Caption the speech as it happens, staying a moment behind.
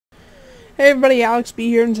Hey everybody, Alex B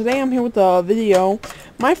here, and today I'm here with a video.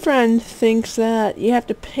 My friend thinks that you have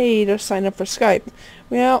to pay to sign up for Skype.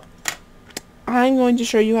 Well, I'm going to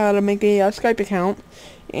show you how to make a Skype account,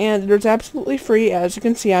 and it's absolutely free. As you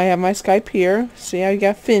can see, I have my Skype here. See, I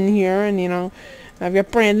got Finn here, and I've got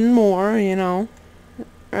Brandon Moore,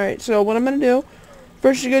 Alright, so what I'm going to do,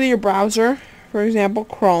 first you go to your browser, for example,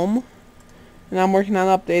 Chrome, and I'm working on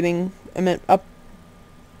updating,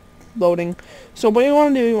 uploading. So what you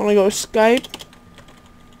want to do, you want to go to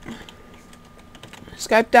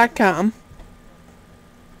Skype.com.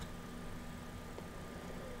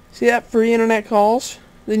 See that free internet calls?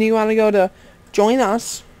 Then you want to go to Join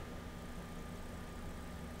Us.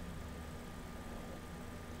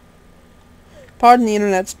 Pardon the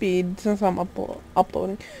internet speed since I'm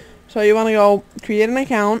uploading. So you want to go create an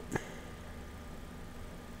account.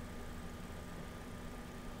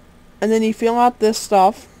 And then you fill out this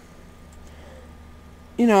stuff.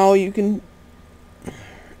 You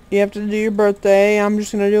have to do your birthday. I'm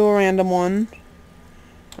just going to do a random one.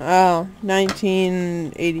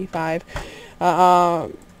 1985.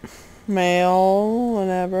 Male,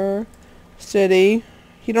 whatever. City.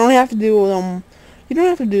 You don't have to do them. You don't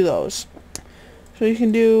have to do those. So you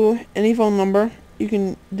can do any phone number. You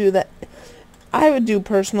can do that. I would do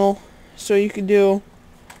personal. So you could do...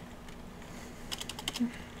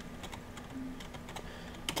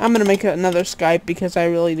 I'm going to make another Skype because I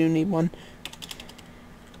really do need one.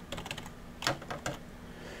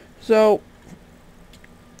 So,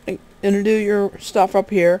 you're going to do your stuff up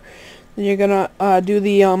here. Then you're going to do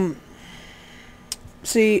the,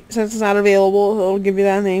 see, since it's not available, it'll give you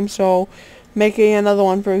that name. So, make another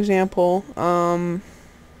one, for example,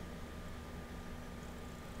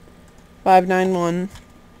 591.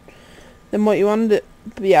 Then what you want to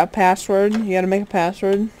do, yeah, password. You got to make a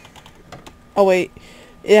password. Oh, wait.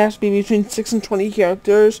 It has to be between 6 and 20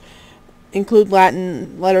 characters. Include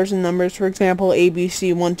Latin letters and numbers, for example,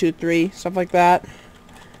 ABC 1, 2, 3, stuff like that.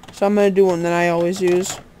 So I'm going to do one that I always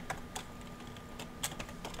use.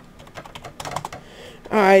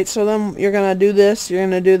 Alright, so then you're going to do this. You're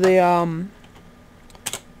going to do the, I'm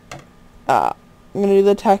going to do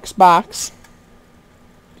the text box.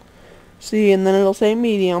 See, and then it'll say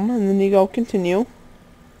medium, and then you go continue.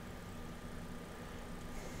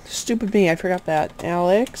 Stupid me, I forgot that.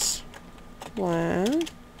 Alex. Blah.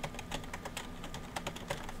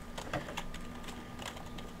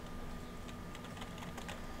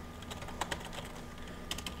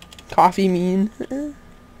 Coffee mean.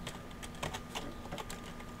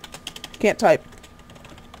 Can't type.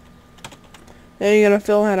 Then you're gonna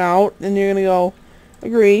fill that out, and you're gonna go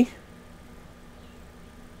agree.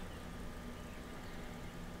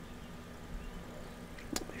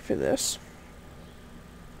 Wait for this.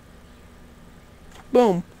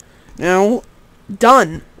 Boom. Now,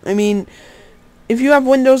 done. I mean, if you have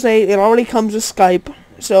Windows 8, it already comes with Skype.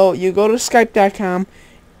 So, you go to Skype.com,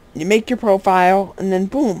 you make your profile, and then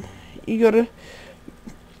boom. You go to...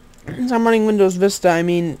 Since I'm running Windows Vista, I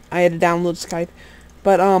mean, I had to download Skype.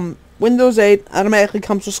 But, Windows 8 automatically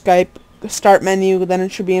comes with Skype. The start menu, then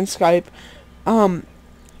it should be in Skype. And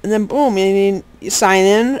then boom, I mean, you sign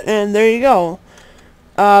in, and there you go.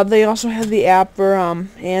 They also have the app for,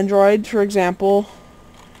 Android, for example.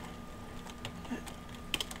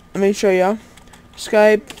 Let me show you.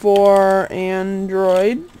 Skype for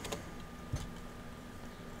Android.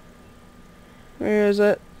 Where is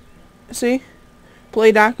it? See?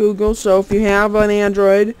 Play.Google. So if you have an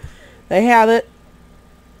Android, they have it.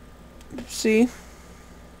 See?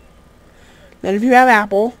 Then if you have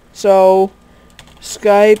Apple, so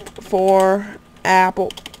Skype for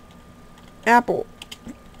Apple. Apple.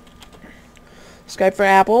 Skype for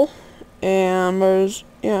Apple. And there's,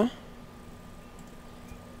 yeah.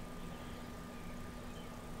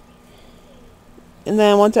 And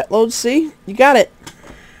then once that loads, see, you got it.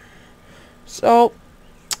 So,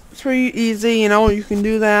 it's pretty easy, you can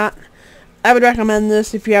do that. I would recommend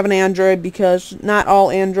this if you have an Android, because not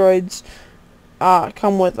all Androids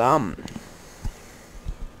come with, not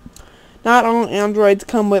all Androids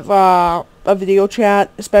come with a video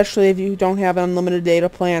chat, especially if you don't have an unlimited data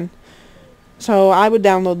plan. So, I would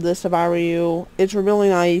download this if I were you. It's really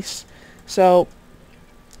nice. So,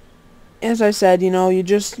 as I said, you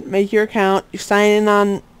just make your account, you sign in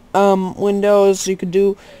on Windows, you could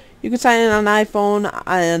sign in on iPhone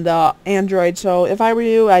and Android. So if I were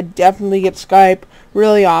you, I'd definitely get Skype.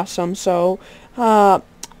 Really awesome. So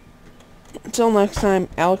until next time,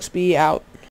 Alex B out.